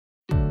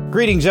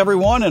Greetings,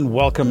 everyone, and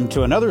welcome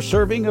to another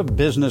serving of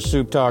Business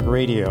Soup Talk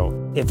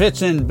Radio. If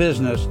it's in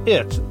business,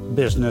 it's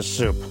Business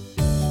Soup.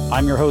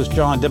 I'm your host,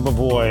 John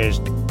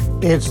Debevoise.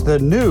 It's the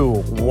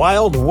new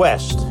Wild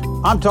West.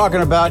 I'm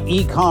talking about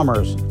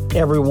e-commerce.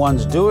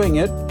 Everyone's doing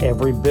it.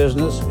 Every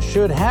business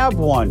should have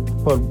one.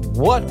 But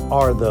what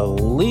are the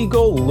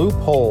legal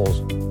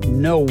loopholes?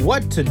 Know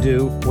what to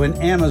do when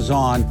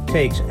Amazon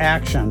takes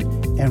action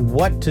and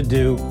what to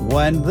do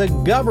when the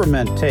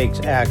government takes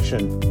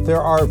action.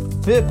 There are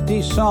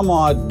 50 some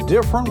odd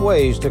different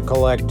ways to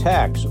collect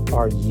tax.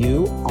 Are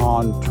you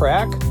on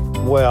track?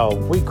 Well,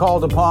 we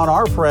called upon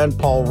our friend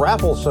Paul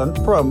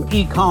Rafelson from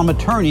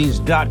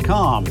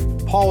ecomattorneys.com.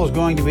 Paul is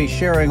going to be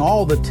sharing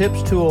all the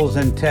tips, tools,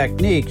 and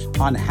techniques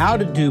on how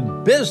to do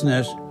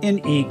business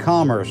in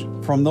e-commerce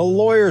from the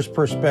lawyer's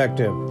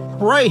perspective,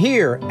 right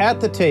here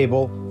at the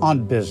table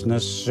on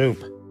Business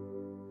Soup.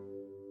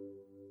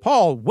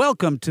 Paul,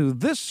 welcome to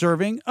this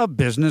serving of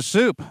Business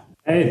Soup.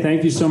 Hey,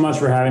 thank you so much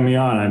for having me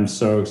on. I'm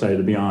so excited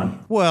to be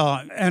on.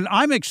 Well, and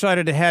I'm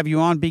excited to have you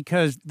on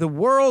because the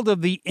world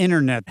of the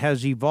internet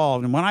has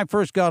evolved. And when I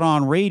first got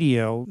on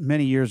radio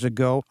many years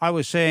ago, I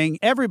was saying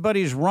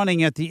everybody's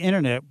running at the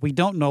internet. We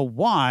don't know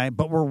why,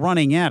 but we're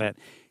running at it.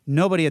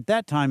 Nobody at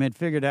that time had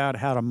figured out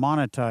how to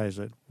monetize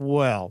it.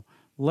 Well,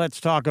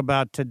 let's talk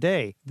about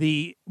today.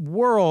 The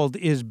world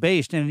is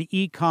based in an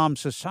e-com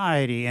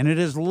society, and it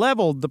has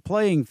leveled the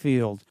playing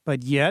field.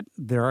 But yet,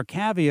 there are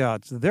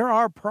caveats. There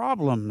are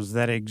problems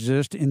that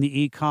exist in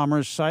the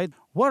e-commerce site.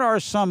 What are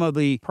some of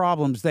the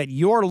problems that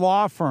your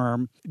law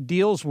firm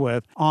deals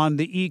with on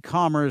the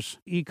e-commerce,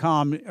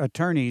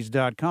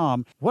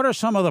 ecomattorneys.com? What are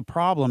some of the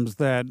problems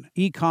that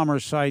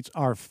e-commerce sites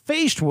are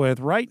faced with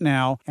right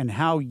now, and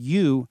how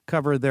you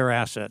cover their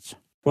assets?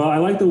 Well, I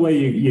like the way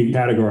you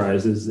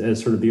categorize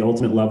as sort of the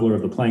ultimate leveler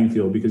of the playing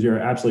field, because you're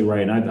absolutely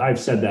right. And I've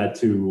said that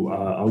to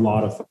a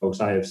lot of folks.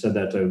 I have said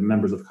that to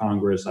members of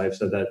Congress. I've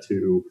said that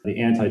to the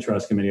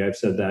Antitrust Committee. I've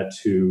said that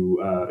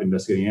to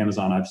investigating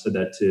Amazon. I've said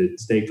that to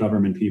state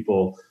government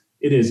people.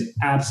 It is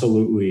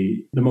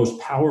absolutely the most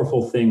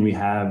powerful thing we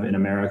have in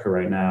America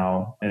right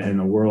now and in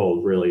the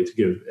world, really, to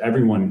give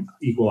everyone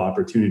equal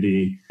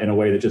opportunity in a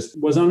way that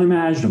just was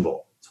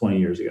unimaginable 20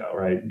 years ago,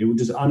 right? It was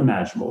just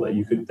unimaginable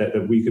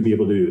that we could be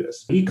able to do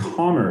this.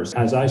 E-commerce,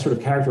 as I sort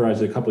of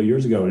characterized it a couple of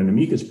years ago in an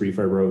amicus brief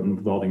I wrote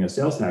involving a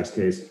sales tax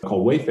case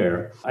called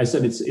Wayfair, I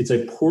said it's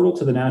a portal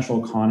to the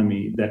national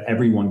economy that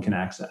everyone can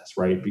access,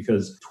 right?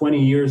 Because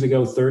 20 years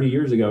ago, 30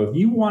 years ago, if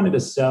you wanted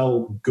to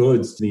sell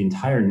goods to the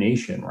entire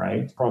nation,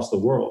 right, across the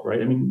world,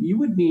 right? I mean, you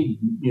would need,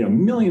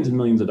 millions and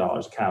millions of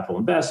dollars of capital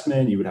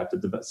investment. You would have to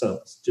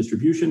sell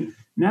distribution.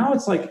 Now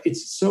it's like,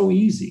 it's so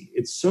easy.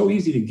 It's so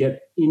easy to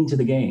get into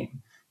the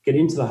game, get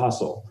into the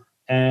hustle.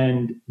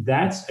 And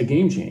that's a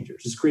game changer.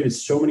 It's just created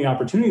so many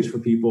opportunities for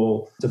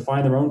people to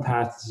find their own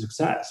path to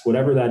success,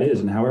 whatever that is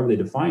and however they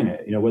define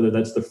it. Whether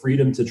that's the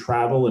freedom to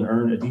travel and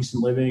earn a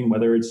decent living,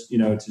 whether it's,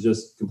 to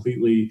just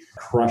completely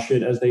crush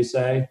it, as they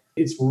say.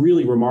 It's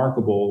really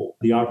remarkable,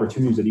 the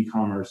opportunities that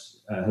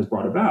e-commerce has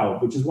brought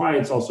about, which is why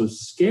it's also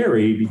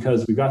scary,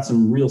 because we've got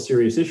some real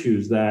serious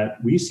issues that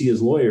we see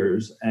as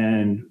lawyers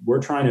and we're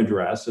trying to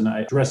address. And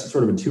I address it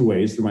sort of in two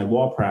ways: through my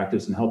law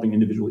practice and helping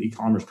individual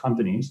e-commerce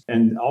companies,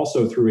 and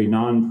also through a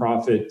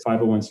nonprofit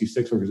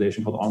 501c6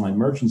 organization called Online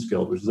Merchants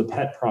Guild, which is a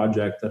pet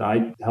project that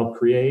I helped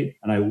create.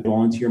 And I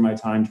volunteer my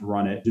time to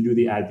run it, to do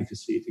the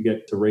advocacy,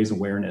 to raise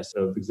awareness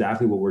of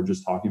exactly what we're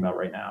just talking about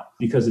right now,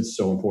 because it's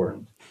so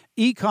important.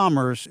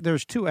 E-commerce,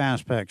 there's two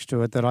aspects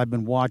to it that I've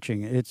been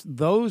watching. It's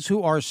those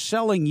who are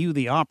selling you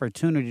the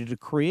opportunity to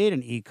create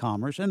an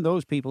e-commerce and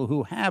those people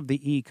who have the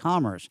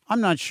e-commerce.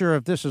 I'm not sure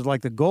if this is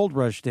like the gold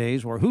rush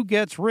days where who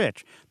gets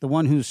rich, the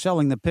one who's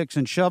selling the picks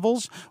and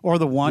shovels or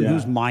the one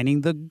who's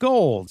mining the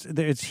gold.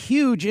 It's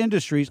huge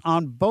industries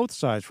on both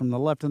sides, from the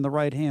left and the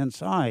right-hand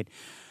side.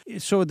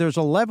 So there's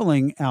a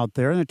leveling out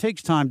there, and it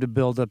takes time to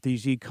build up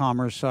these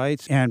e-commerce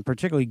sites and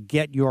particularly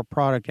get your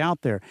product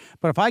out there.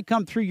 But if I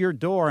come through your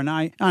door and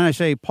I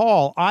say,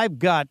 Paul, I've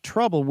got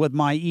trouble with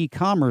my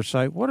e-commerce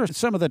site, what are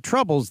some of the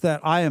troubles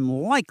that I am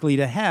likely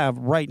to have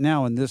right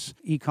now in this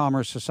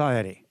e-commerce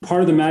society?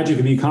 Part of the magic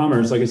of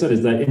e-commerce, like I said,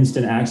 is that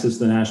instant access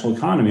to the national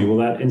economy. Well,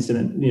 that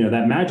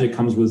that magic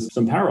comes with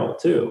some peril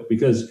too,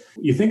 because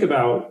you think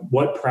about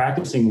what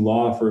practicing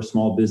law for a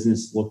small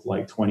business looked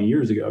like 20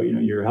 years ago.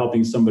 You're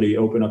helping somebody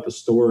open up a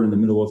store in the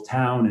middle of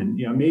town, and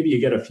maybe you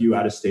get a few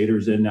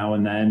out-of-staters in now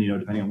and then,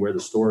 depending on where the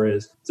store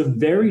is. It's a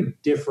very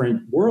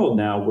different world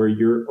now, where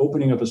you're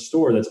opening up a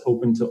store that's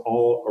open to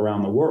all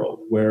around the world,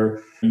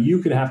 where you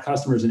could have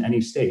customers in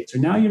any state. So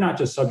now you're not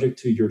just subject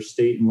to your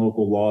state and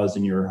local laws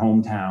in your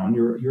hometown,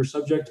 you're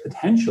subject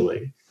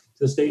potentially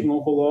to the state and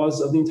local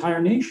laws of the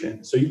entire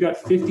nation. So you've got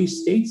 50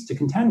 states to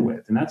contend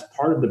with. And that's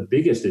part of the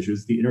biggest issue,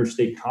 is the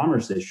interstate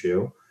commerce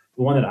issue,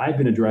 the one that I've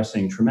been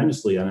addressing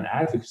tremendously on an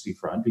advocacy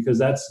front, because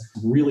that's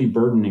really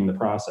burdening the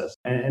process.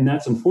 And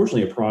that's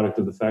unfortunately a product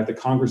of the fact that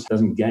Congress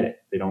doesn't get it.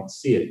 They don't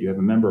see it. You have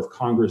a member of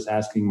Congress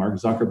asking Mark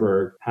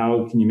Zuckerberg,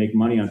 how can you make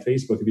money on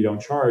Facebook if you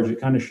don't charge?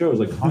 It kind of shows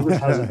like Congress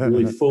hasn't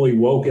really fully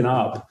woken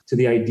up to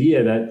the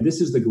idea that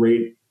this is the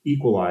great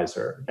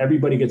equalizer.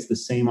 Everybody gets the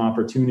same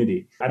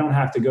opportunity. I don't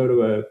have to go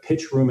to a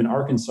pitch room in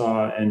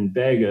Arkansas and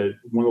beg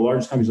one of the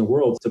largest companies in the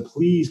world to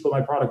please put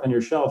my product on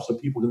your shelf so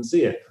people can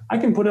see it. I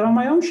can put it on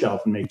my own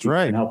shelf and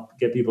and help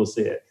get people to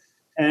see it.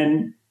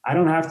 And I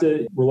don't have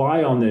to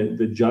rely on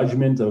the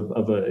judgment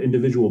of an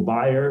individual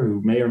buyer who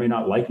may or may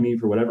not like me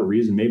for whatever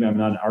reason. Maybe I'm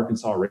not an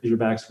Arkansas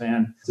Razorbacks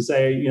fan to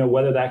say,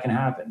 whether that can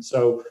happen.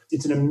 So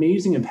it's an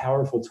amazing and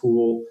powerful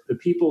tool. The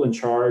people in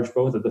charge,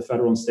 both at the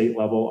federal and state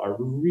level, are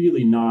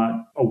really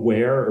not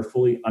aware or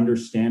fully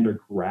understand or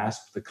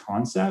grasp the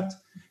concept.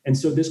 And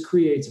so this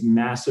creates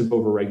massive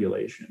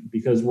overregulation,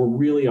 because what we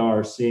really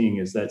are seeing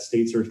is that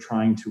states are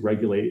trying to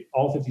regulate,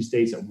 all 50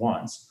 states at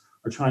once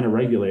are trying to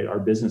regulate our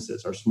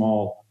businesses, our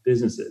small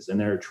businesses, and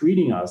they're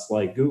treating us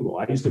like Google.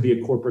 I used to be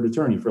a corporate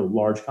attorney for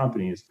large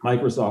companies,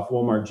 Microsoft,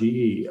 Walmart,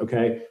 GE,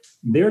 okay?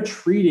 They're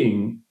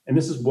treating, and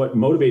this is what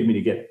motivated me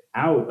to get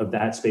out of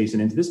that space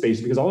and into this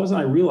space, because all of a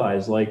sudden I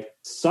realized,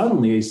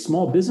 suddenly a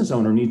small business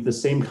owner needs the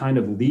same kind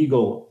of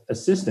legal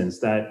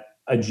assistance that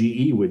a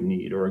GE would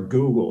need, or a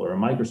Google, or a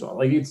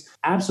Microsoft. It's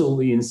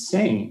absolutely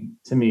insane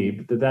to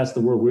me that that's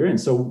the world we're in.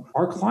 So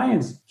our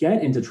clients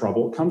get into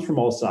trouble. It comes from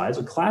all sides.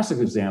 A classic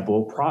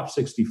example, Prop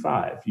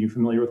 65. Are you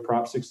familiar with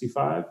Prop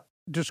 65?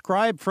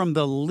 Describe from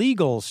the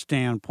legal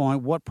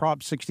standpoint what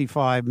Prop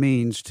 65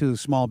 means to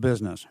small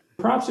business.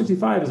 Prop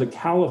 65 is a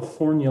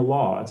California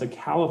law. It's a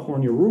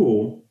California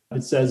rule.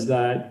 It says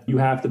that you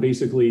have to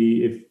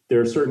basically, if there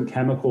are certain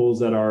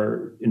chemicals that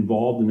are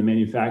involved in the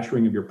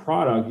manufacturing of your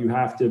product, you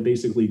have to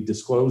basically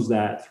disclose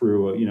that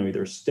through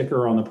either a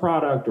sticker on the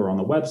product or on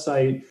the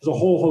website. There's a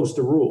whole host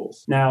of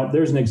rules. Now,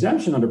 there's an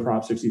exemption under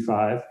Prop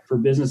 65 for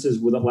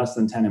businesses with less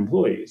than 10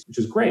 employees, which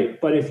is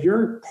great. But if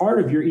your part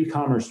of your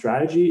e-commerce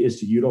strategy is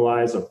to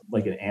utilize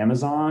an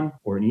Amazon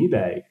or an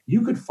eBay,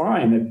 you could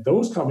find that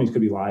those companies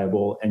could be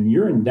liable and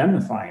you're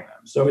indemnifying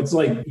them. So it's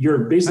like you're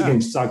basically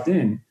getting sucked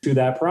in to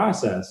that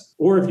process.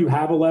 Or if you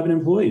have 11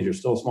 employees, you're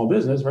still a small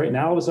business, right?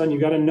 Now, all of a sudden, you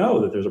got to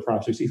know that there's a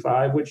Prop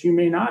 65, which you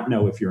may not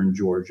know if you're in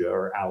Georgia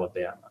or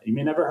Alabama. You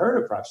may never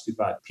heard of Prop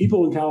 65.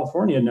 People in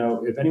California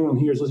know, if anyone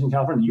here is listening in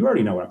California, you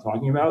already know what I'm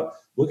talking about.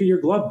 Look at your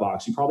glove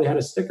box. You probably had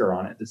a sticker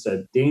on it that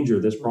said, danger,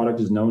 this product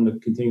is known to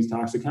contain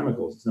toxic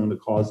chemicals. It's known to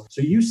cause.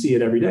 So you see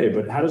it every day.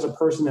 But how does a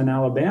person in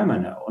Alabama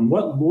know? And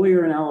what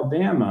lawyer in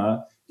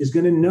Alabama is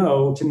going to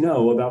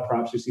know about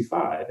Prop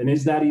 65? And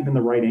is that even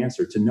the right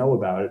answer to know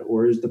about it?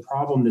 Or is the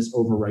problem this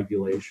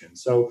overregulation?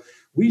 So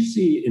we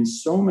see in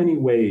so many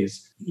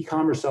ways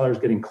e-commerce sellers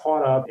getting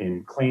caught up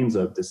in claims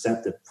of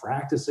deceptive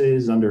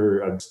practices under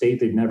a state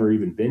they've never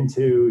even been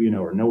to,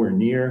 or nowhere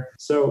near.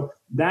 So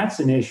that's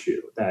an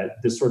issue,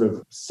 that this sort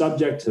of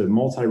subject to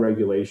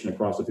multi-regulation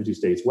across the 50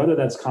 states, whether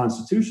that's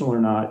constitutional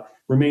or not,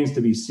 remains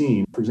to be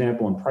seen. For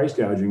example, in price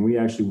gouging, we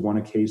actually won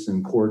a case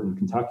in court in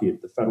Kentucky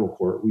at the federal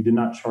court. We did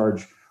not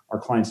charge our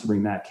clients to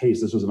bring that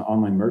case. This was an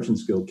Online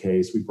Merchants Guild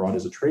case we brought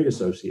as a trade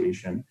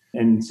association,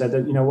 and said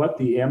that,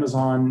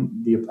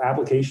 the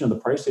application of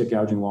the price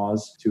gouging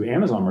laws to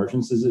Amazon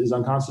merchants is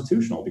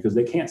unconstitutional, because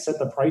they can't set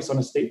the price on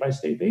a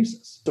state-by-state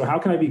basis. So how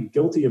can I be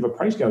guilty of a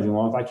price gouging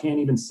law if I can't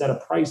even set a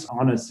price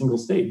on a single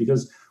state?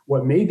 Because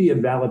what may be a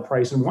valid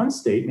price in one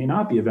state may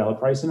not be a valid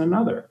price in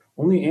another.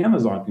 Only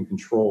Amazon can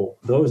control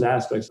those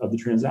aspects of the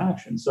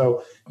transaction.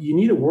 So you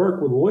need to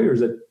work with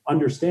lawyers that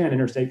understand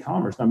interstate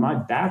commerce. Now, my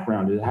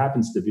background, it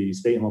happens to be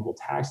state and local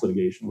tax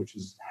litigation, which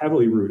is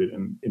heavily rooted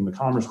in the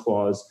Commerce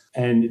Clause.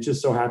 And it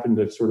just so happened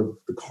that sort of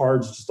the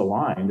cards just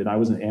aligned. And I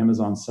was an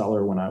Amazon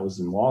seller when I was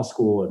in law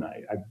school, and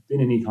I've been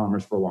in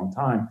e-commerce for a long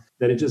time,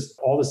 that it just,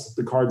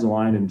 the cards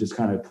aligned and just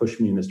kind of pushed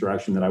me in this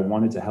direction that I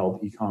wanted to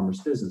help e-commerce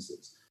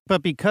businesses.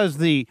 But because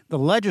the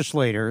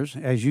legislators,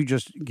 as you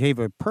just gave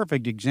a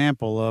perfect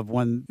example of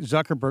when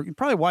Zuckerberg,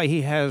 probably why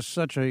he has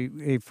such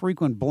a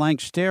frequent blank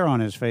stare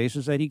on his face,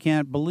 is that he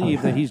can't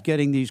believe that he's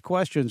getting these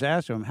questions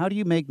asked to him. How do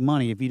you make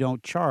money if you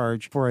don't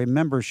charge for a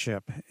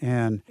membership?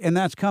 And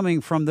that's coming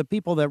from the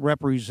people that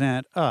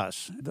represent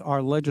us,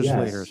 our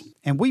legislators. Yes.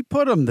 And we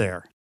put them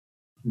there.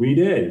 We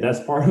did. That's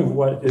part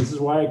of this is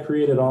why I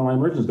created Online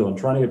Merchants Guild. I'm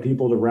trying to get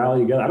people to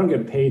rally together. I don't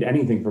get paid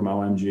anything from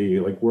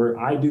OMG.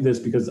 I do this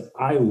because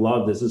I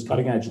love this. This is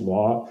cutting edge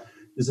law.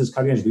 This is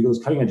cutting edge legal. This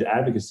is cutting edge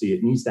advocacy.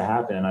 It needs to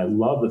happen. And I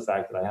love the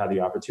fact that I have the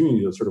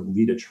opportunity to sort of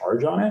lead a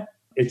charge on it.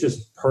 It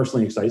just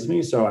personally excites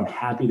me. So I'm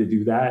happy to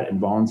do that and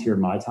volunteer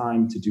my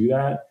time to do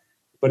that.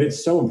 But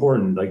it's so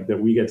important that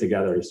we get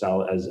together to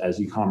sell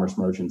as e-commerce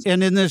merchants.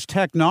 And in this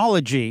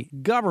technology,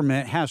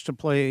 government has to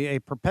play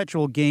a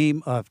perpetual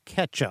game of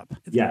catch-up.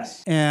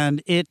 Yes.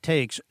 And it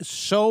takes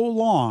so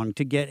long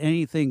to get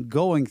anything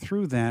going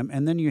through them,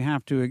 and then you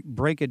have to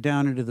break it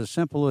down into the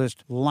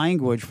simplest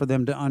language for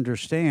them to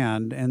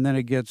understand, and then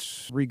it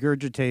gets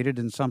regurgitated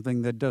in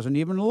something that doesn't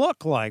even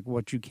look like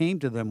what you came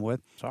to them with.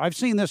 So I've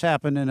seen this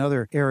happen in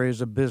other areas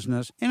of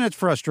business, and it's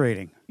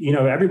frustrating.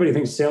 everybody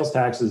thinks sales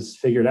tax is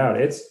figured out.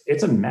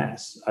 It's a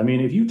mess. I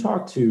mean, if you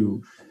talk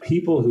to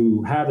people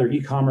who have their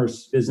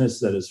e-commerce business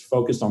that is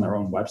focused on their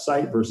own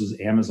website versus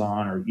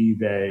Amazon or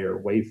eBay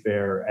or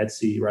Wayfair or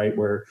Etsy, right,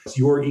 where it's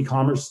your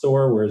e-commerce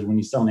store, whereas when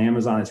you sell on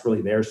Amazon, it's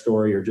really their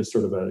store. You're just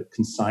sort of a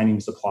consigning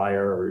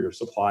supplier or your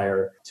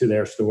supplier to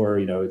their store.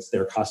 It's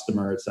their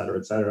customer, et cetera,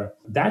 et cetera.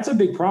 That's a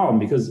big problem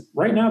because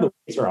right now the way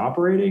it's are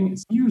operating, if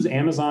you use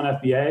Amazon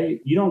FBA,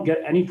 you don't get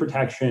any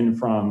protection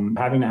from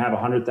having to have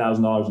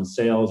 $100,000 in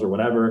sales or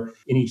whatever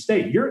in each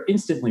state. You're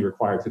instantly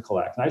required to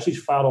collect. And I actually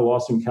filed a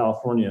lawsuit in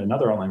California,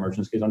 another online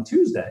merchants case on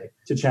Tuesday,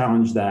 to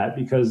challenge that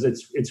because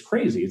it's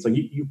crazy. It's like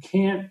you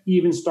can't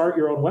even start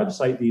your own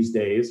website these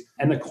days.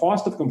 And the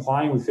cost of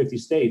complying with 50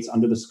 states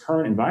under this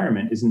current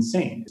environment is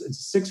insane. It's a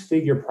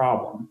six-figure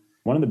problem.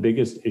 One of the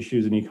biggest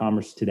issues in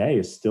e-commerce today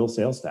is still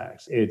sales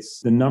tax.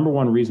 It's the number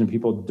one reason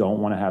people don't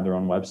want to have their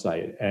own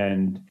website.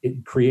 And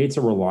it creates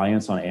a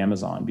reliance on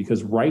Amazon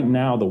because right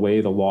now, the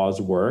way the laws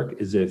work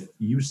is if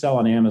you sell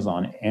on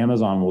Amazon,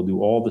 Amazon will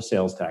do all the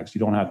sales tax. You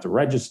don't have to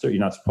register.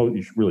 You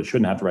really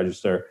shouldn't have to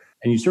register.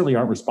 And you certainly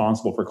aren't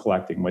responsible for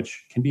collecting,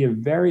 which can be a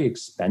very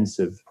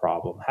expensive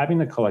problem. Having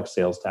to collect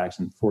sales tax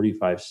in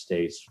 45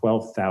 states,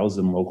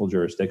 12,000 local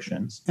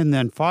jurisdictions. And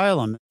then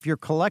file them. If you're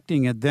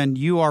collecting it, then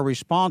you are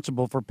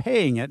responsible for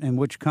paying it, and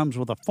which comes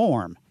with a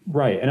form.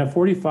 Right. And a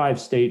 45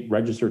 state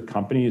registered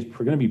company is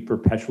going to be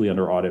perpetually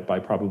under audit by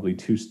probably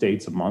 2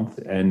 states a month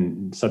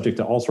and subject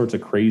to all sorts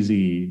of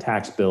crazy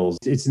tax bills.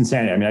 It's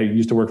insanity. I mean, I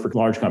used to work for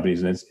large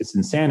companies, and it's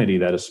insanity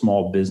that a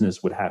small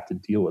business would have to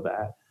deal with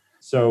that.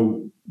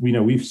 So,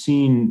 we've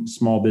seen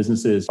small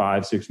businesses,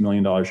 $5-6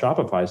 million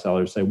Shopify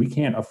sellers say, we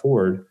can't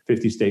afford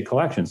 50 state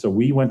collections. So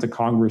we went to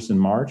Congress in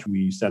March.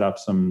 We set up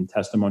some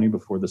testimony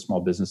before the Small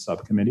Business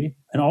Subcommittee.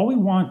 And all we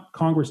want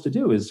Congress to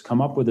do is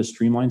come up with a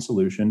streamlined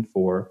solution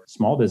for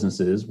small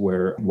businesses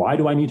where, why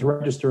do I need to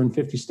register in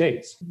 50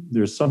 states?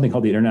 There's something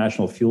called the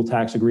International Fuel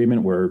Tax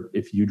Agreement, where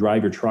if you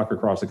drive your truck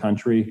across the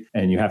country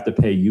and you have to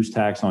pay use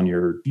tax on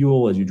your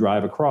fuel as you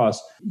drive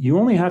across, you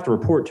only have to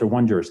report to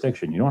one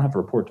jurisdiction. You don't have to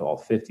report to all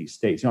 50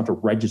 states. You don't have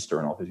to register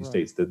in all 50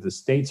 states. The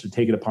states are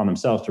taking it upon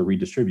themselves to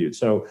redistribute.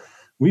 So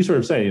we sort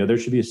of say, there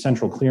should be a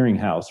central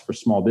clearinghouse for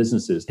small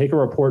businesses. Take a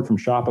report from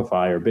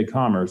Shopify or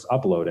BigCommerce,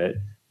 upload it,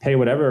 pay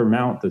whatever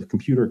amount the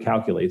computer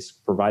calculates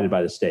provided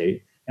by the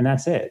state, and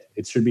that's it.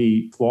 It should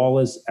be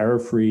flawless,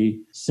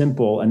 error-free,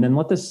 simple, and then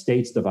let the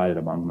states divide it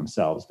among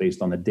themselves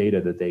based on the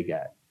data that they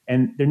get.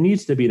 And there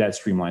needs to be that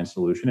streamlined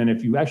solution. And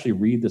if you actually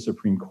read the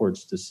Supreme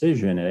Court's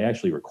decision, they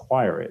actually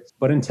require it.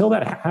 But until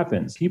that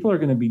happens, people are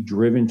going to be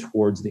driven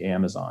towards the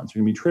Amazons.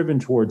 They're going to be driven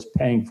towards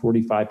paying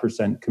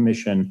 45%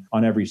 commission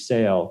on every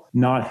sale,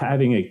 not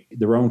having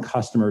their own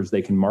customers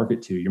they can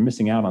market to. You're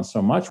missing out on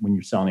so much when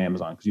you sell on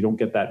Amazon because you don't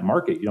get that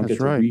market. You don't get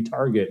to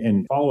retarget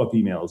and follow-up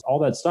emails, all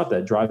that stuff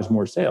that drives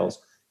more sales.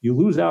 You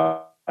lose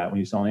out when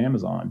you sell on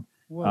Amazon.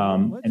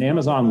 And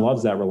Amazon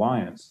loves that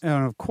reliance.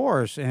 And of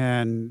course,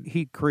 and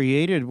he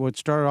created what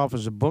started off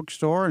as a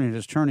bookstore and it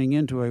is turning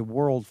into a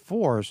world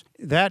force.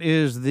 That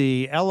is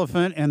the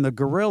elephant and the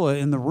gorilla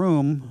in the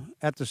room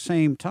at the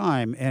same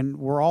time. And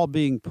we're all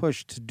being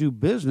pushed to do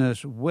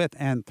business with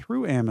and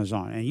through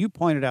Amazon. And you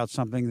pointed out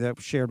something that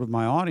was shared with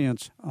my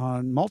audience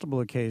on multiple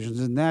occasions,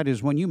 and that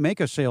is when you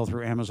make a sale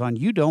through Amazon,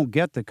 you don't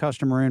get the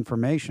customer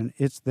information.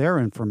 It's their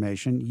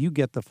information. You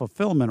get the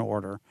fulfillment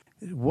order.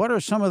 What are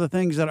some of the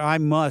things that I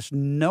must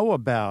know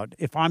about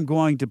if I'm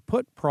going to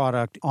put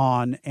product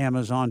on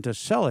Amazon to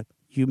sell it?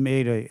 You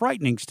made a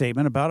frightening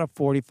statement about a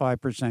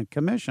 45%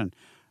 commission.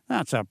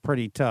 That's a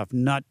pretty tough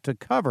nut to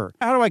cover.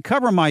 How do I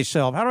cover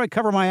myself? How do I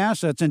cover my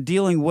assets in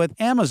dealing with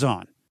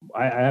Amazon?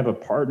 I have a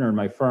partner in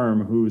my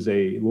firm who's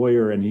a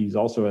lawyer, and he's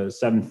also a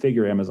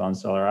 7-figure Amazon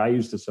seller. I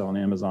used to sell on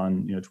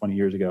Amazon, 20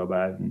 years ago, but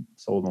I haven't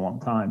sold in a long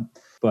time.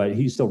 But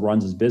he still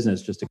runs his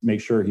business just to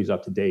make sure he's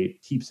up to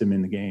date, keeps him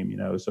in the game,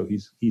 so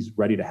he's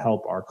ready to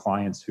help our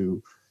clients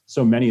who,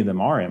 so many of them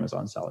are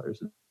Amazon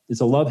sellers. It's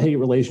a love-hate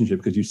relationship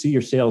because you see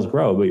your sales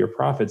grow, but your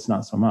profits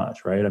not so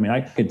much, right? I mean, I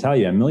can tell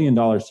you $1 million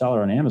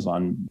seller on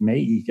Amazon may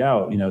eke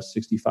out,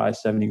 65,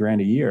 70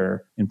 grand a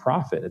year in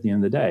profit at the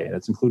end of the day.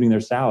 That's including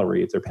their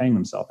salary if they're paying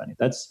themselves anything.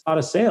 That's not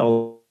a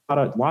sale, not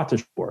a lot to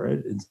show for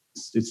it.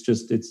 It's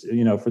just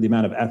for the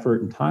amount of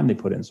effort and time they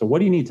put in. So what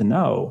do you need to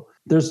know?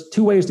 There's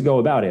 2 ways to go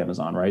about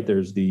Amazon, right?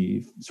 There's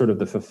the sort of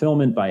the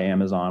fulfillment by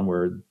Amazon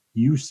where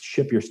you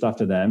ship your stuff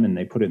to them and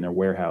they put it in their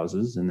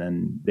warehouses and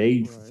then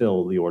they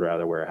fill the order out of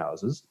their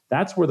warehouses.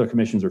 That's where the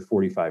commissions are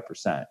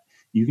 45%.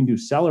 You can do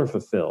seller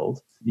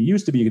fulfilled. It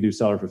used to be you could do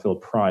seller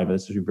fulfilled prime, but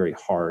it's actually very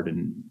hard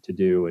to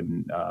do.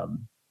 And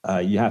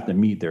you have to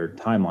meet their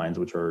timelines,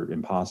 which are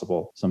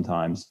impossible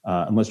sometimes,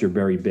 unless you're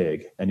very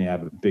big and you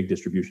have a big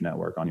distribution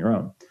network on your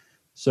own.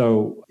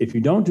 So if you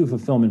don't do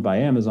fulfillment by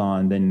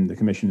Amazon, then the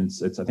commission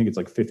I think it's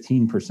like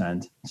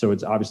 15%. So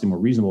it's obviously more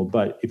reasonable.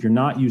 But if you're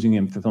not using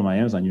fulfillment by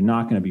Amazon, you're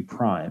not going to be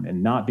prime.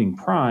 And not being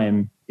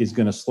prime is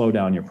going to slow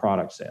down your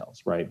product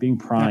sales, right? Being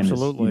prime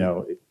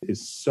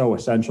is so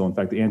essential. In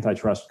fact, the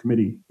antitrust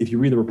committee, if you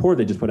read the report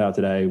they just put out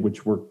today,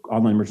 which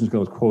Online Merchants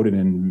Guild is quoted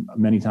in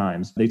many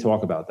times, they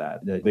talk about that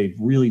they've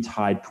really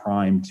tied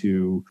prime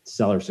to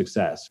seller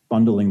success.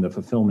 Bundling the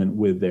fulfillment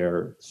with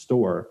their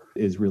store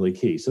is really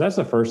key. So that's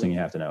the first thing you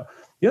have to know.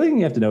 The other thing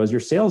you have to know is your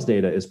sales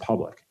data is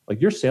public.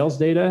 Like your sales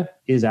data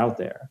is out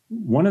there.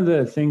 One of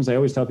the things I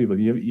always tell people,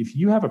 if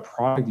you have a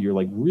product that you're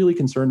like really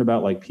concerned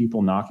about, like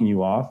people knocking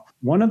you off,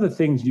 one of the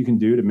things you can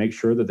do to make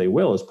sure that they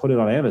will is put it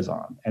on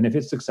Amazon. And if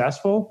it's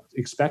successful,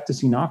 expect to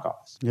see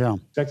knockoffs. Yeah.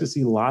 Expect to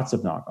see lots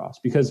of knockoffs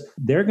because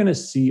they're going to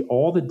see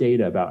all the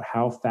data about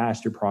how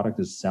fast your product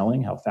is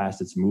selling, how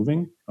fast it's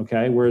moving.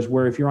 Okay. Whereas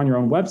if you're on your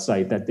own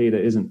website, that data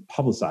isn't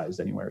publicized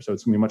anywhere. So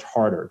it's going to be much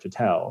harder to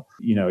tell.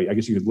 I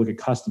guess you could look at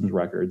customs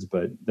records,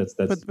 but that's.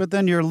 But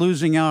then you're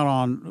losing out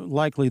on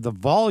likely the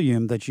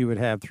volume that you would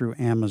have through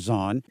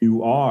Amazon.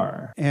 You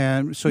are.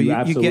 And so you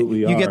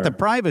get the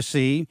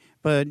privacy,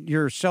 but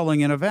you're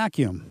selling in a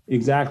vacuum.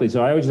 Exactly.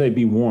 So I always say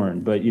be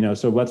warned, but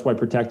so that's why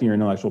protecting your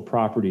intellectual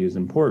property is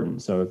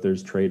important. So if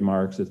there's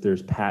trademarks, if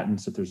there's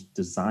patents, if there's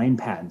design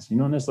patents,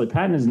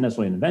 patent isn't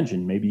necessarily an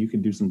invention. Maybe you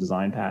can do some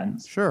design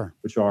patents. Sure.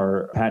 Which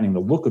are patenting the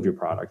look of your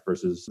product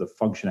versus the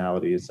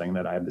functionality, is saying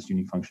that I have this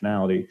unique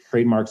functionality.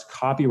 Trademarks,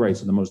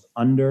 copyrights are the most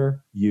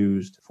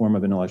underused form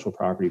of intellectual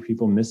property.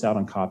 People miss out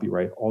on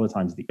copyright all the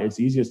time. It's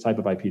the easiest type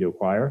of IP to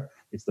acquire.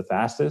 It's the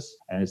fastest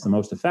and it's the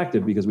most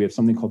effective because we have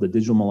something called the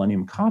Digital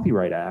Millennium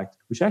Copyright Act,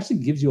 which actually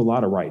gives you a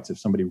lot of rights if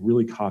somebody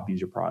really copies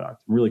your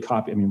product,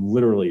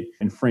 literally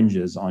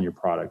infringes on your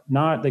product.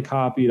 Not they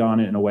copied on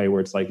it in a way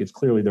where it's like it's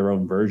clearly their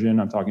own version.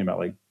 I'm talking about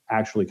like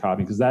actually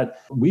copying, because that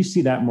we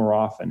see that more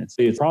often.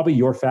 It's probably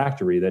your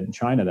factory that in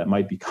China that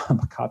might be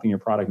copying your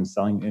product and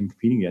selling and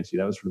competing against you.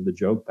 That was sort of the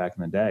joke back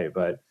in the day,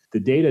 but the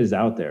data is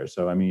out there.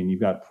 So, you've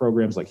got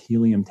programs like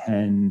Helium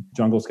 10,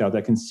 Jungle Scout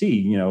that can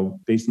see,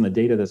 based on the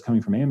data that's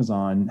coming from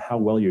Amazon, how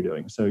well you're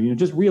doing. So,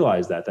 just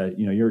realize that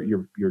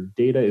your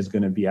data is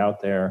going to be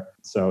out there.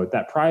 So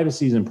that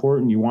privacy is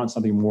important. You want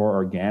something more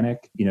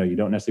organic. You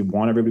don't necessarily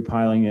want everybody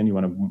piling in. You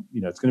want to,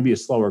 it's going to be a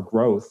slower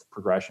growth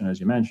progression,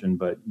 as you mentioned,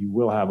 but you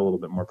will have a little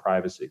bit more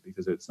privacy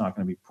because it's not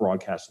going to be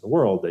broadcast to the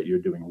world that you're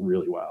doing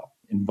really well,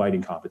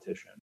 inviting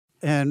competition.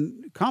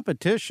 And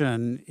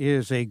competition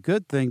is a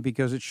good thing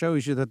because it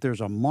shows you that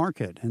there's a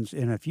market. And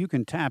if you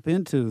can tap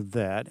into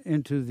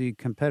the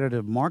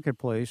competitive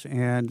marketplace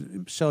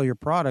and sell your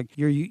product,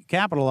 you're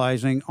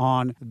capitalizing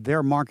on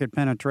their market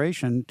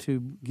penetration to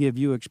give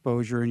you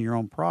exposure in your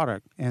own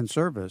product and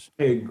service.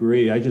 I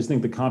agree. I just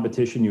think the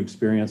competition you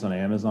experience on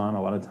Amazon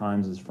a lot of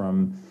times is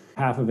from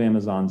half of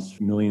Amazon's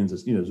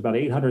millions. There's about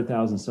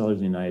 800,000 sellers in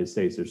the United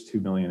States. There's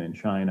 2 million in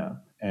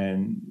China.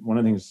 And one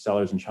of the things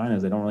sellers in China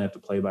is they don't really have to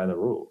play by the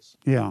rules.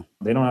 Yeah.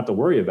 They don't have to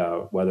worry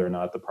about whether or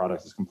not the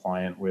product is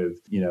compliant with,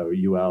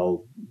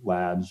 UL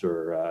labs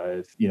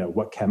or,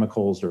 what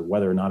chemicals or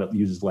whether or not it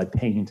uses lead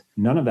paint.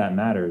 None of that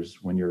matters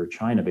when you're a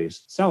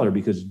China-based seller,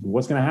 because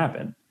what's going to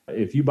happen?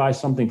 If you buy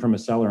something from a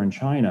seller in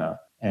China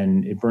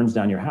and it burns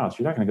down your house,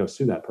 you're not going to go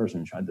sue that person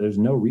in China. There's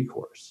no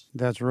recourse.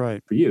 That's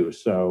right. For you.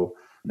 So,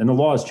 and the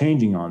law is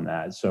changing on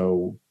that.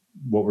 So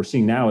what we're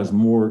seeing now is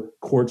more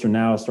courts are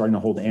now starting to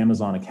hold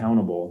Amazon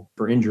accountable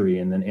for injury,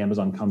 and then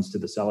Amazon comes to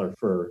the seller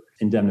for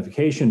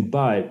indemnification.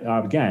 But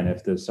again,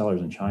 if the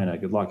seller's in China,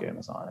 good luck,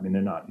 Amazon.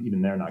 they're not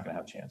going to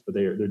have a chance, but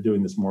they're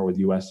doing this more with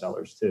U.S.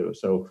 sellers too.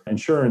 So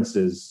insurance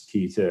is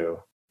key too.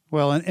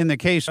 Well, in the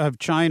case of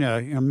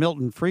China,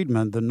 Milton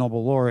Friedman, the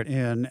Nobel laureate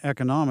in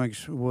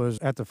economics, was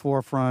at the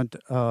forefront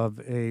of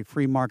a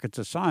free market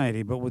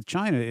society. But with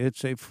China,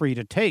 it's a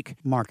free-to-take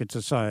market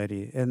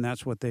society, and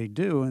that's what they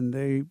do. And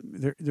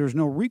there's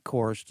no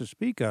recourse to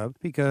speak of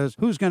because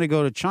who's going to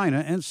go to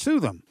China and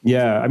sue them?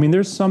 Yeah,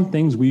 there's some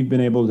things we've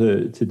been able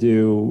to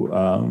do,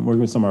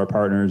 working with some of our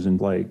partners and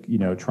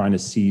trying to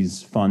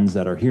seize funds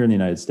that are here in the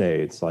United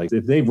States. Like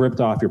if they've ripped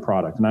off your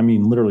product,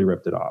 and literally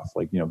ripped it off,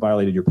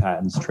 violated your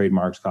patents,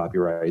 trademarks,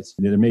 copyrights.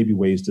 There may be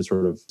ways to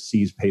sort of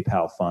seize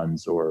PayPal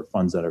funds or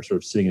funds that are sort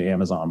of sitting at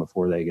Amazon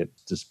before they get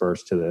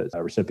dispersed to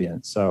the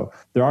recipient. So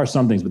there are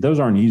some things, but those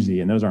aren't easy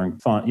and those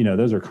aren't fun.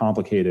 Those are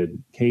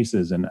complicated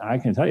cases. And I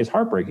can tell you, it's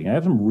heartbreaking. I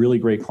have some really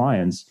great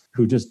clients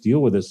who just deal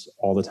with this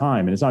all the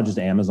time. And it's not just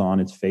Amazon,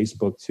 it's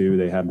Facebook too.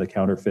 They have the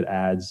counterfeit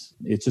ads.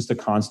 It's just a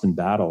constant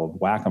battle of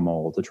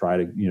whack-a-mole to try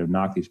to,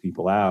 knock these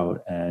people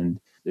out. And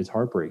it's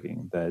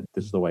heartbreaking that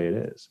this is the way it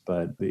is.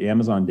 But the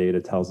Amazon data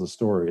tells the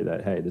story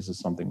that, hey, this is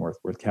something worth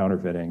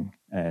counterfeiting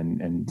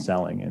and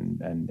selling.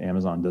 And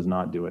Amazon does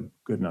not do a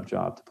good enough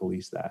job to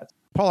police that.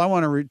 Paul, I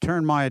want to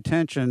return my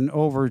attention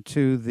over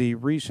to the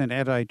recent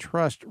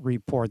antitrust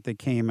report that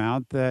came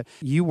out that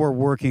you were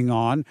working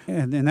on,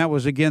 and that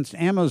was against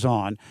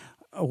Amazon.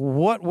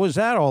 What was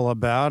that all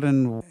about,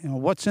 and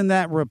what's in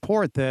that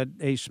report that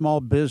a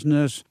small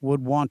business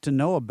would want to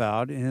know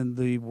about in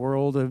the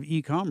world of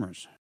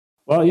e-commerce?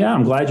 Well, yeah,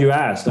 I'm glad you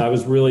asked. I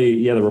was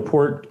really, the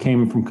report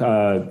came from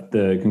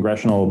the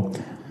Congressional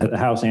the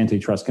House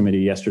Antitrust Committee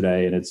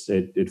yesterday, and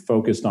it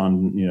focused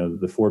on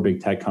the four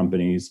big tech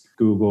companies: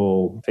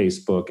 Google,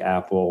 Facebook,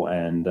 Apple,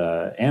 and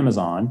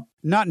Amazon.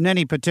 Not in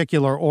any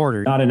particular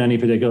order. Not in any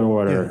particular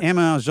order. Yeah,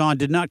 Amazon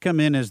did not come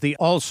in as the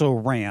also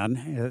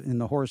ran in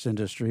the horse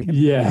industry.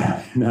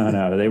 Yeah,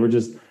 no, they were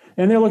just.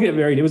 And they're looking at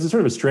it was a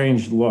sort of a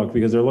strange look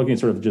because they're looking at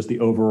sort of just the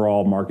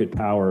overall market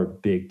power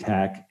of big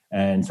tech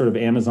and sort of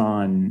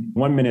Amazon.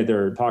 One minute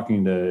they're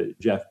talking to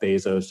Jeff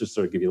Bezos, just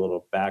sort of give you a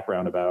little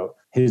background about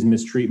his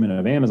mistreatment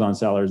of Amazon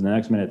sellers. And the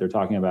next minute they're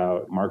talking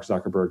about Mark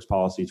Zuckerberg's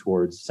policy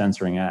towards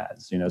censoring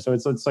ads. So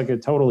it's like a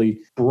totally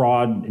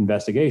broad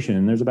investigation.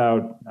 And there's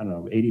about,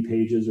 80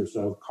 pages or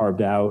so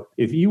carved out.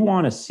 If you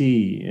want to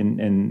see,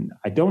 and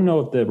I don't know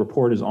if the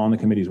report is on the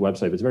committee's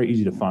website, but it's very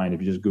easy to find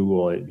if you just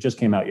Google it. It just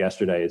came out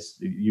yesterday. It's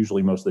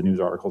usually most of the news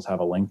articles have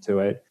a link to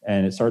it.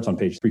 And it starts on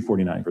page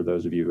 349 for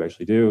those of you who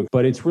actually do.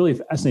 But it's really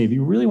fascinating. If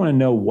you really want to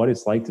know what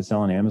it's like to sell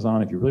on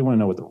Amazon, if you really want to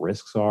know what the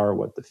risks are,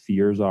 what the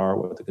fears are,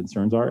 what the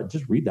concerns are,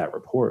 just read that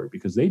report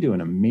because they do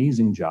an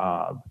amazing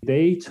job.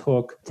 They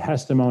took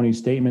testimony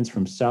statements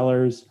from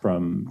sellers,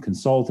 from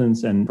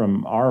consultants, and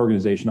from our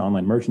organization,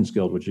 Online Merchants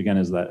Guild, which again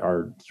is that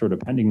our sort of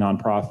pending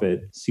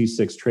nonprofit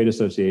C6 trade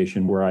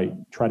association where I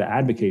try to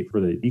advocate for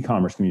the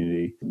e-commerce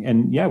community.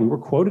 And yeah, we were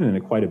quoted in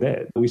it quite a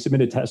bit. We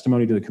submitted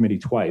testimony to the committee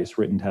twice,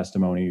 written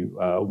testimony,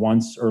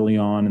 once early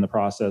on in the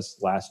process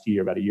last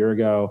year, about a year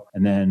ago,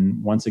 and then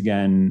once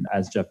again,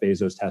 as Jeff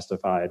Bezos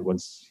testified,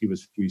 once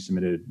we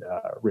submitted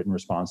written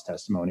response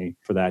testimony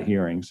for that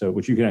hearing,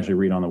 which you can actually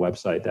read on the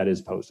website. That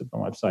is posted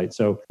on the website.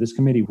 So this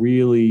committee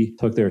really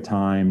took their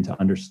time to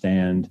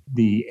understand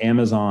the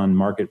Amazon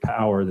market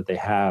power that they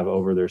have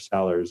over their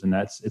sellers. And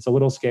it's a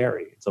little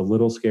scary. It's a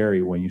little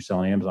scary when you sell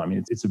on Amazon. I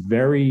mean, it's a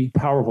very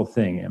powerful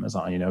thing,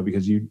 Amazon,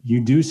 because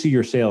you do see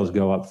your sales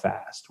go up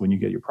fast when you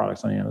get your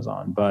products on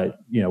Amazon. But,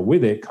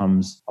 with it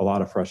comes a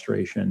lot of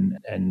frustration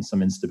and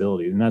some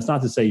instability. And that's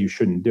not to say you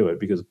shouldn't do it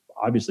because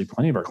obviously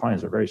plenty of our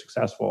clients are very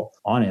successful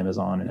on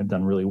Amazon and have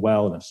done really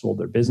well and have sold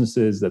their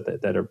businesses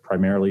that are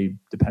primarily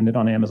dependent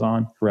on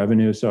Amazon for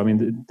revenue. So, I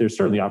mean, there's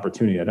certainly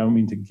opportunity. I don't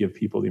mean to give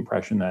people the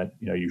impression that,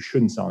 you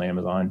shouldn't sell on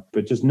Amazon,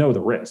 but just know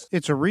the risk.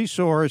 It's a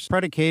resource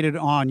predicated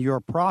on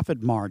your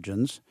profit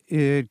margins.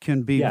 It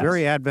can be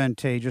very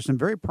advantageous and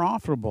very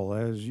profitable,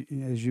 as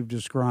you've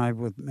described,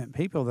 with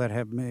people that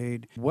have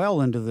made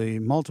well into the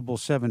multiple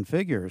seven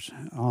figures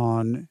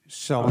on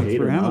selling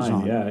through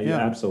Amazon. Yeah,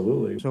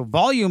 absolutely. So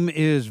volume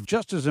is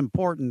just as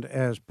important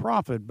as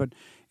profit, but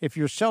if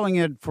you're selling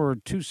it for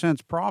 2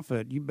 cents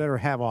profit, you better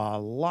have a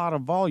lot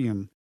of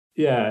volume.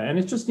 Yeah. And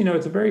it's just,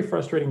 it's a very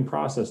frustrating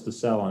process to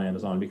sell on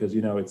Amazon because,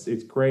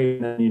 it's great.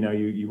 And then,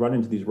 you run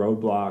into these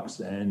roadblocks.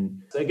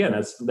 And again,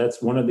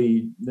 that's one of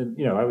the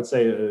I would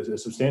say a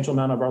substantial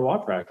amount of our law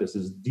practice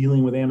is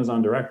dealing with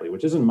Amazon directly,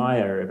 which isn't my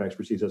area of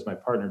expertise. That's my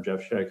partner,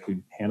 Jeff Schick,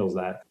 who handles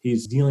that.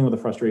 He's dealing with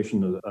the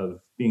frustration of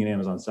being an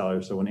Amazon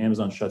seller. So when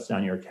Amazon shuts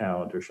down your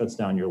account or shuts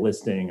down your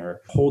listing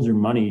or holds your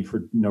money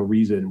for no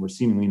reason, or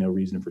seemingly no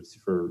reason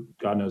for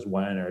God knows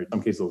when, or in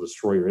some cases they'll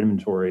destroy your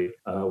inventory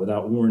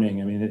without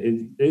warning. I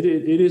mean,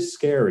 it is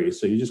scary.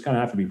 So you just kind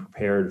of have to be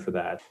prepared for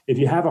that. If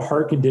you have a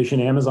heart condition,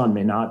 Amazon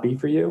may not be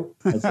for you.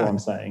 That's all I'm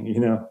saying.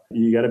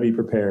 You got to be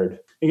prepared.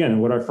 Again,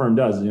 what our firm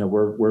does,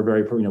 we're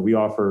very, we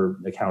offer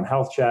account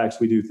health checks.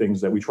 We do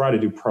things that we try to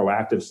do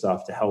proactive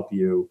stuff to help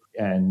you.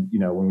 And,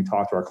 when we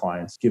talk to our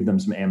clients, give them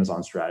some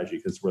Amazon strategy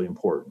because it's really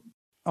important.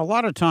 A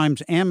lot of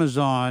times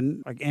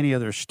Amazon, like any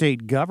other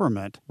state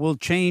government, will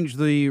change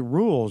the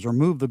rules or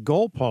move the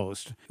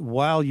goalpost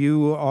while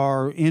you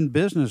are in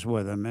business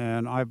with them.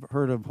 And I've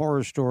heard of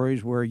horror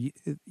stories where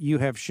you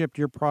have shipped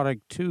your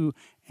product to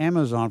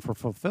Amazon for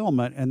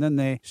fulfillment, and then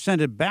they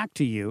send it back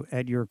to you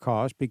at your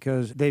cost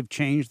because they've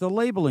changed the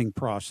labeling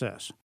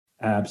process.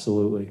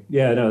 Absolutely.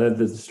 Yeah, no,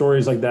 the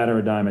stories like that are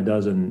a dime a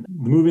dozen.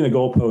 Moving the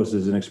goalpost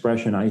is an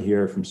expression I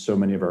hear from so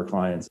many of our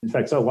clients. In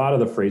fact, so a lot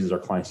of the phrases our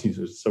clients use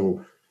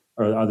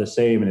are the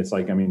same. And it's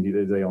like, I mean,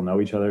 do they all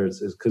know each other? It's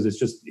because it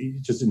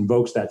just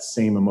invokes that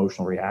same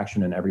emotional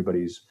reaction in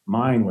everybody's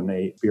mind when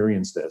they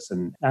experience this.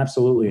 And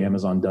absolutely,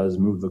 Amazon does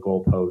move the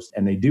goalpost.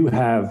 And they do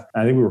have,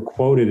 I think we were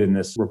quoted in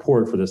this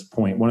report for this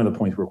point. One of the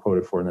points we were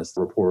quoted for in this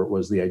report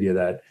was the idea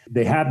that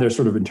they have their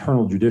sort of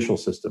internal judicial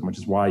system, which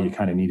is why you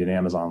kind of need an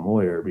Amazon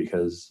lawyer,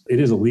 because it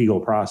is a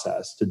legal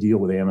process to deal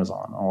with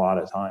Amazon a lot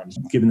of times.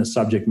 Given the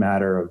subject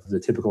matter of the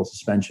typical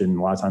suspension,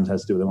 a lot of times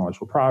has to do with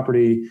intellectual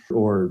property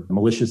or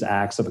malicious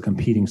acts of a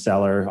competing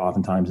seller,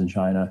 oftentimes in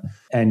China.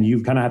 And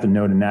you kind of have to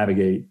know to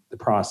navigate the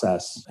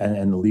process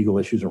and the legal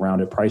issues around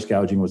it. Price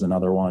gouging was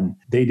another one.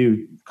 They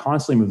do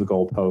constantly move the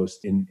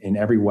goalpost in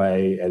every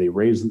way. And they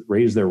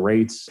raise their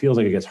rates. Feels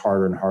like it gets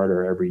harder and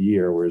harder every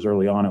year, whereas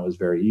early on it was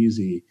very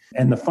easy.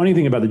 And the funny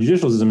thing about the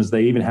judicial system is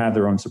they even have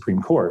their own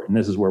Supreme Court. And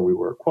this is where we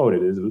were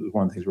quoted. Is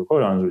one of the things we were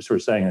quoted on, is we were sort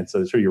of saying it's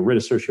sort of your writ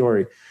of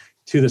certiorari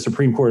to the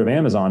Supreme Court of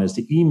Amazon is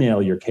to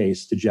email your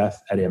case to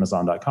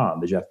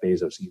Jeff@Amazon.com, the Jeff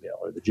Bezos email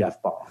or the Jeff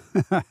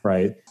bomb,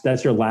 right?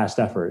 That's your last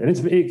effort. And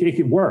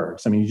it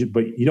works. I mean,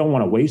 but you don't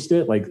want to waste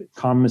it. Like,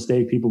 common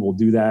mistake, people will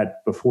do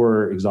that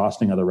before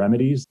exhausting other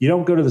remedies. You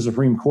don't go to the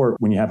Supreme Court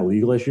when you have a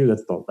legal issue.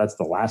 That's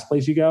the last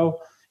place you go.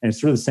 And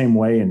it's sort of the same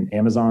way in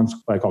Amazon's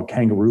what I call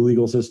kangaroo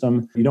legal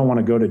system. You don't want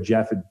to go to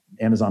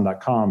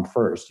Jeff@Amazon.com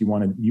first. You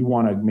want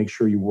to make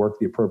sure you work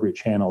the appropriate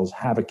channels,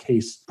 have a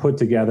case put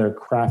together,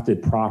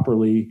 crafted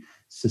properly,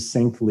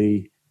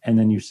 succinctly, and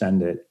then you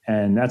send it.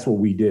 And that's what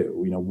we do.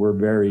 We're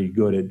very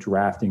good at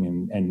drafting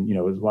and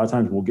a lot of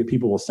times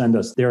people will send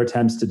us their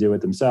attempts to do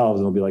it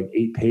themselves. It'll be like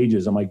 8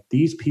 pages. I'm like,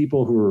 these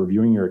people who are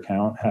reviewing your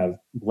account have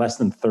less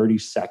than 30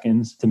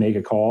 seconds to make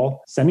a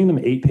call. Sending them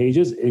 8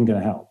 pages isn't going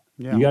to help.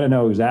 Yeah. You got to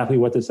know exactly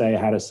what to say,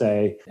 how to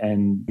say,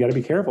 and you got to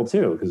be careful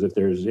too, because if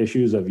there's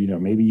issues of,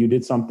 maybe you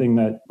did something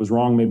that was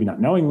wrong, maybe not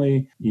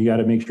knowingly, you got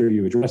to make sure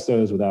you address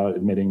those without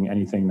admitting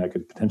anything that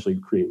could potentially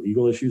create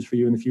legal issues for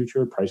you in the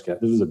future. Price gouge.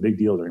 This was a big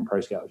deal during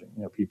price gouging.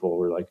 People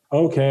were like,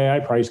 okay, I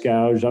price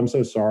gouged. I'm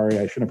so sorry.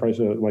 I shouldn't have price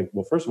gouged. Like,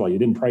 well, first of all, you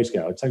didn't price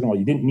gouge. Second of all,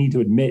 you didn't need to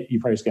admit you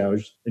price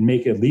gouged and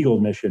make a legal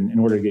admission in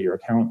order to get your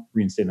account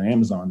reinstated on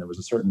Amazon. There was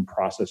a certain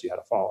process you had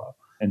to follow.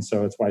 And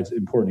so that's why it's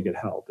important to get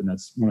help. And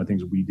that's one of the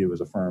things we do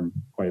as a firm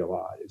quite a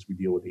lot is we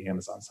deal with the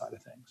Amazon side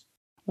of things.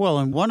 Well,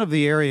 and one of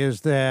the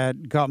areas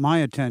that got my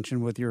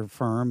attention with your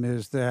firm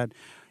is that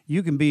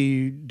you can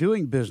be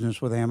doing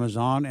business with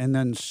Amazon and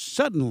then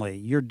suddenly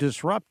you're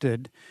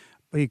disrupted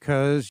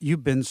because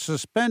you've been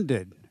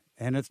suspended.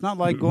 And it's not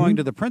like going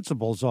to the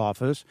principal's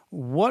office.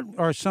 What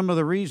are some of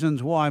the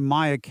reasons why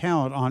my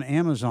account on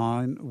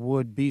Amazon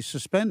would be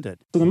suspended?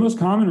 So the most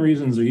common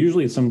reasons are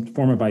usually some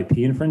form of IP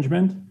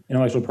infringement,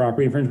 intellectual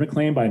property infringement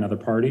claim by another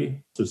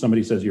party. So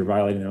somebody says you're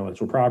violating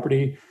intellectual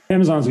property.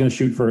 Amazon's going to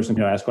shoot first and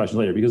ask questions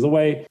later, because the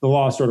way the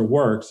law sort of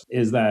works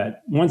is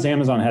that once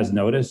Amazon has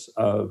notice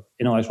of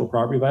intellectual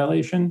property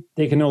violation,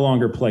 they can no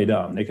longer play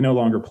dumb. They can no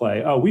longer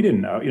play, oh, we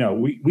didn't know.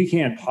 We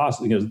can't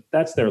possibly, because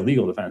that's their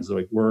legal defense.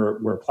 Like,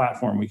 we're a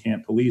platform, we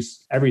can't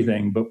police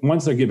everything. But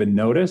once they're given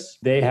notice,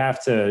 they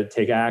have to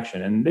take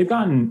action. And they've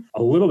gotten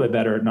a little bit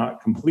better at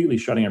not completely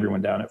shutting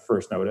everyone down at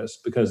first notice,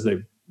 because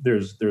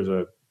there's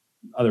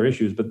other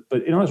issues, but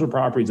intellectual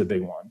property is a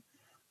big one.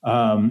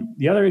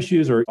 The other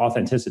issues are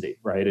authenticity,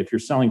 right? If you're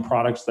selling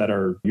products that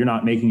you're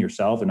not making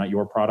yourself and not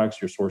your products,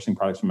 you're sourcing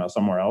products from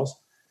somewhere else,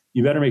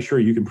 you better make sure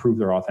you can prove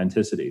their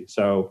authenticity.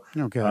 So,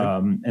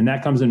 and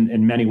that comes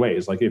in many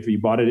ways. Like, if you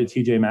bought it at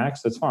TJ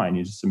Maxx, that's fine.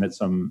 You just submit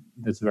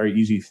that's a very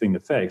easy thing to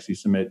fix. You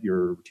submit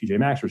your TJ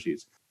Maxx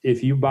receipts.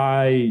 If you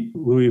buy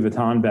Louis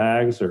Vuitton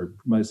bags, or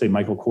let's say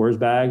Michael Kors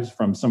bags,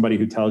 from somebody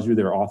who tells you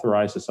they're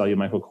authorized to sell you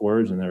Michael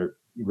Kors and they're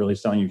really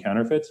selling you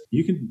counterfeits,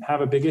 you can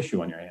have a big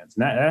issue on your hands.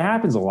 And that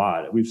happens a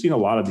lot. We've seen a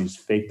lot of these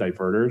fake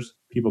diverters,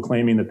 people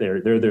claiming that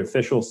they're the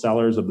official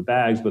sellers of the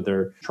bags, but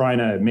they're trying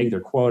to make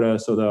their quota.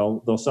 So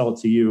they'll sell it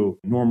to you.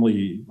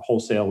 Normally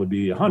wholesale would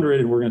be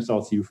 100 and we're going to sell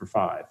it to you for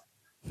 5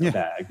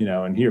 bag,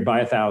 and here, buy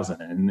 1,000,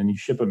 and then you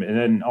ship them. And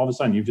then all of a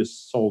sudden you've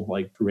just sold,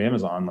 like, through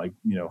Amazon, like,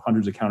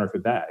 hundreds of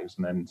counterfeit bags.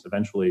 And then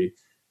eventually,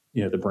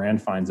 the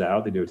brand finds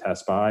out, they do a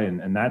test buy,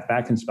 and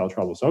that can spell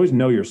trouble. So always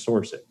know your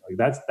sourcing.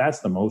 Like, that's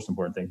the most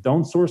important thing.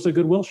 Don't source a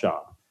Goodwill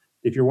shop.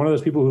 If you're one of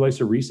those people who likes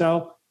to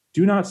resell,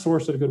 do not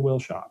source at a Goodwill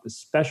shop,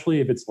 especially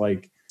if it's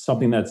like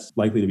something that's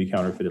likely to be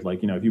counterfeited.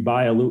 Like, if you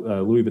buy a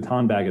Louis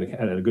Vuitton bag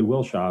at a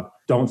Goodwill shop,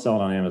 don't sell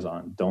it on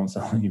Amazon. Don't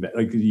sell it on eBay.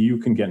 Like, you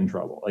can get in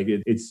trouble. Like,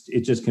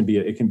 it just can be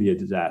a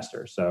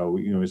disaster. So,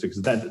 it's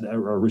because that a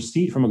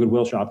receipt from a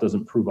Goodwill shop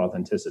doesn't prove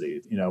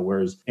authenticity.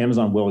 Whereas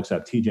Amazon will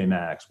accept TJ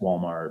Maxx,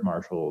 Walmart,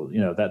 Marshall.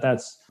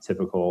 That's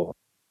typical.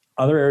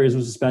 Other areas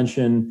of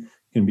suspension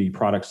can be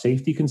product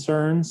safety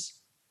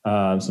concerns.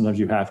 Sometimes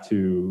you have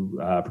to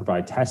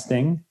provide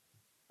testing.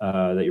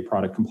 That your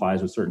product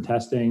complies with certain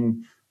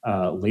testing,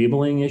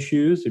 labeling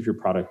issues if your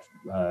product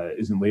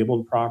isn't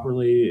labeled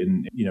properly,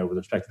 and with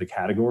respect to the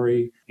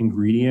category,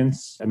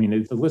 ingredients. I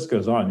mean, the list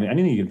goes on.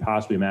 Anything you can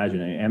possibly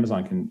imagine,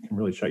 Amazon can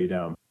really shut you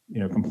down.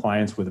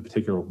 Compliance with a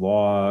particular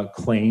law,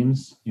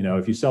 claims.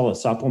 If you sell a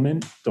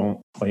supplement, don't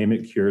claim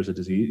it cures a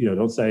disease.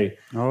 Don't say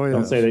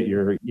that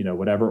your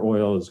whatever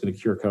oil is going to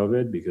cure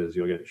COVID, because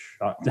you'll get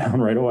shot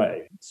down right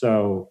away.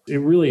 So it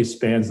really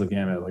spans the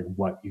gamut, like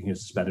what you can get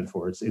suspended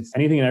for. It's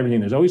anything and everything.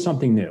 There's always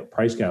something new.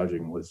 Price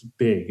gouging was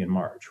big in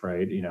March,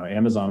 right?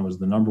 Amazon was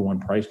the number one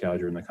price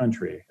gouger in the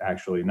country.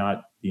 Actually,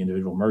 not the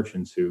individual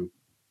merchants who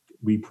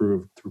we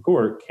proved through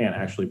court can't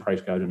actually price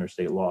gouge under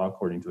state law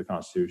according to the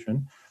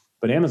Constitution.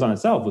 But Amazon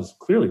itself was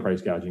clearly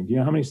price gouging. Do you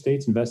know how many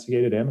states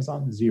investigated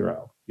Amazon? 0. Do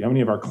you know how many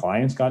of our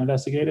clients got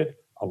investigated?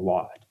 A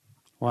lot.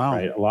 Wow.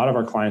 Right? A lot of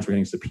our clients were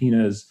getting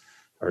subpoenas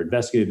or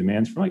investigative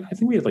demands from, I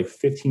think we had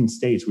 15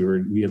 states.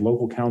 We had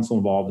local counsel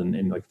involved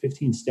in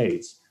 15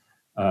 states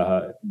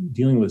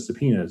dealing with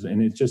subpoenas.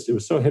 And it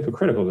was so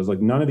hypocritical, because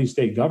none of these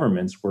state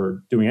governments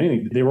were doing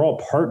anything. They were all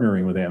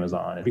partnering with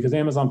Amazon, because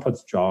Amazon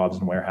puts jobs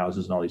and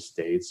warehouses in all these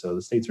states. So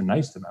the states are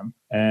nice to them.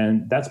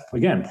 And that's,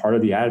 again, part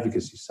of the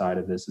advocacy side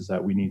of this, is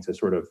that we need to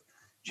sort of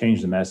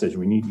change the message.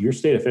 We need your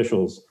state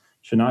officials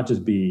should not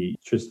just be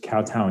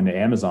kowtowing to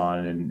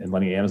Amazon and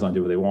letting Amazon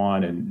do what they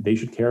want. And they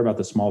should care about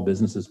the small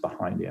businesses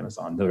behind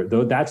Amazon.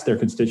 Though that's their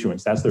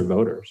constituents, that's their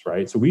voters,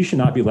 right? So we should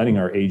not be letting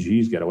our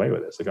AGs get away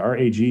with this. Like, our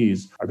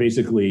AGs are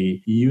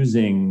basically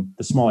using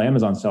the small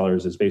Amazon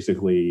sellers as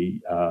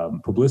basically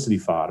publicity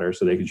fodder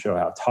so they can show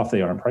how tough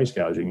they are in price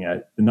gouging.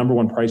 Yet the number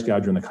one price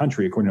gouger in the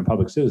country, according to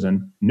Public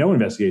Citizen, no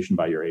investigation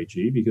by your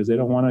AG because they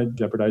don't want to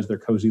jeopardize their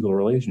cozy little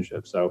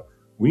relationship. So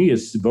we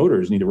as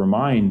voters need to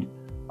remind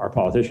our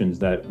politicians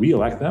that we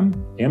elect them.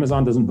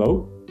 Amazon doesn't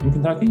vote in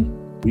Kentucky.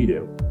 We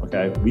do,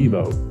 okay? We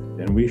vote.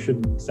 And we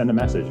should send a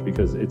message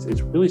because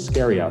it's really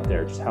scary out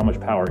there just how much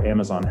power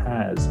Amazon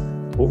has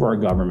over our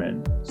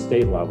government,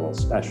 state level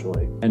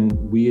especially. And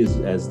we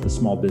as the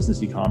small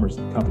business e-commerce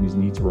companies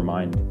need to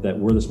remind that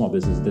we're the small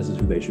business, this is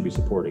who they should be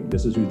supporting.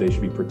 This is who they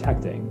should be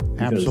protecting.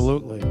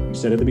 Absolutely. You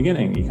said at the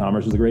beginning,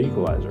 e-commerce is the great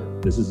equalizer.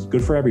 This is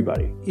good for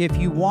everybody. If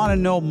you want to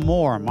know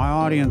more, my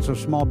audience of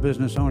small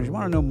business owners, you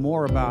want to know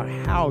more about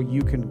how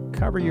you can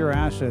cover your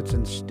assets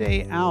and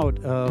stay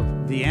out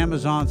of the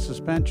Amazon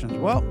suspensions,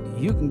 well,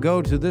 you can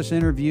go to this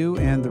interview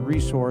and the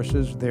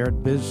resources there at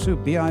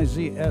BizSoup,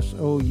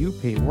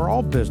 BIZSOUP, where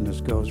all business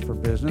goes for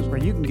business,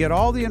 where you can get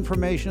all the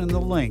information and the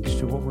links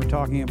to what we're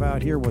talking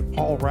about here with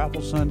Paul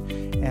Rafelson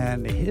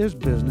and his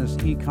business,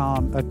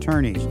 Ecom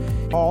Attorneys.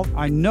 Paul,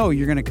 I know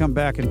you're going to come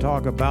back and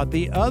talk about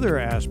the other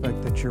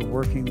aspect that you're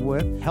working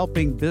with,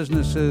 helping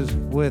businesses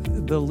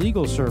with the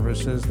legal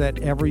services that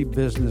every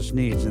business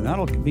needs. And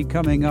that'll be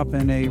coming up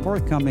in a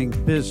forthcoming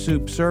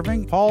BizSoup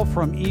serving. Paul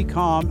from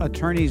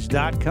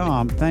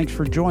ecomattorneys.com. Thanks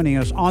for joining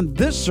us on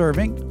this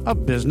serving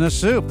of Business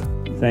Soup.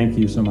 Thank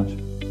you so much.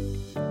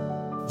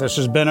 This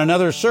has been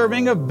another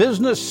serving of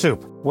Business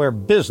Soup, where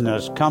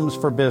business comes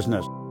for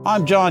business.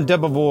 I'm John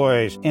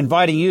Debevoise,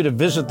 inviting you to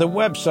visit the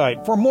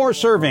website for more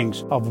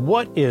servings of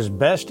what is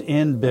best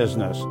in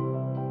business.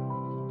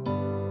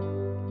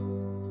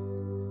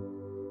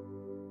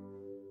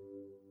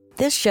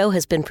 This show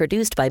has been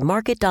produced by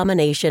Market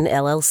Domination,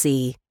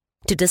 LLC.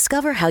 To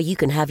discover how you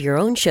can have your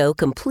own show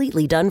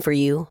completely done for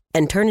you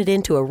and turn it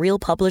into a real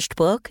published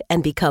book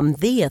and become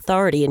the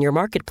authority in your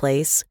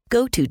marketplace,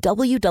 go to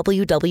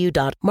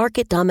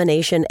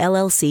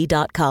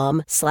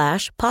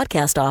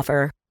www.marketdominationllc.com/podcast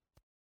offer.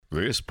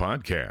 This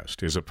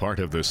podcast is a part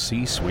of the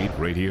C-Suite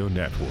Radio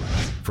Network.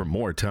 For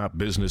more top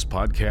business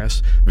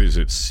podcasts,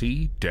 visit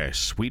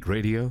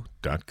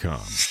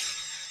c-suiteradio.com.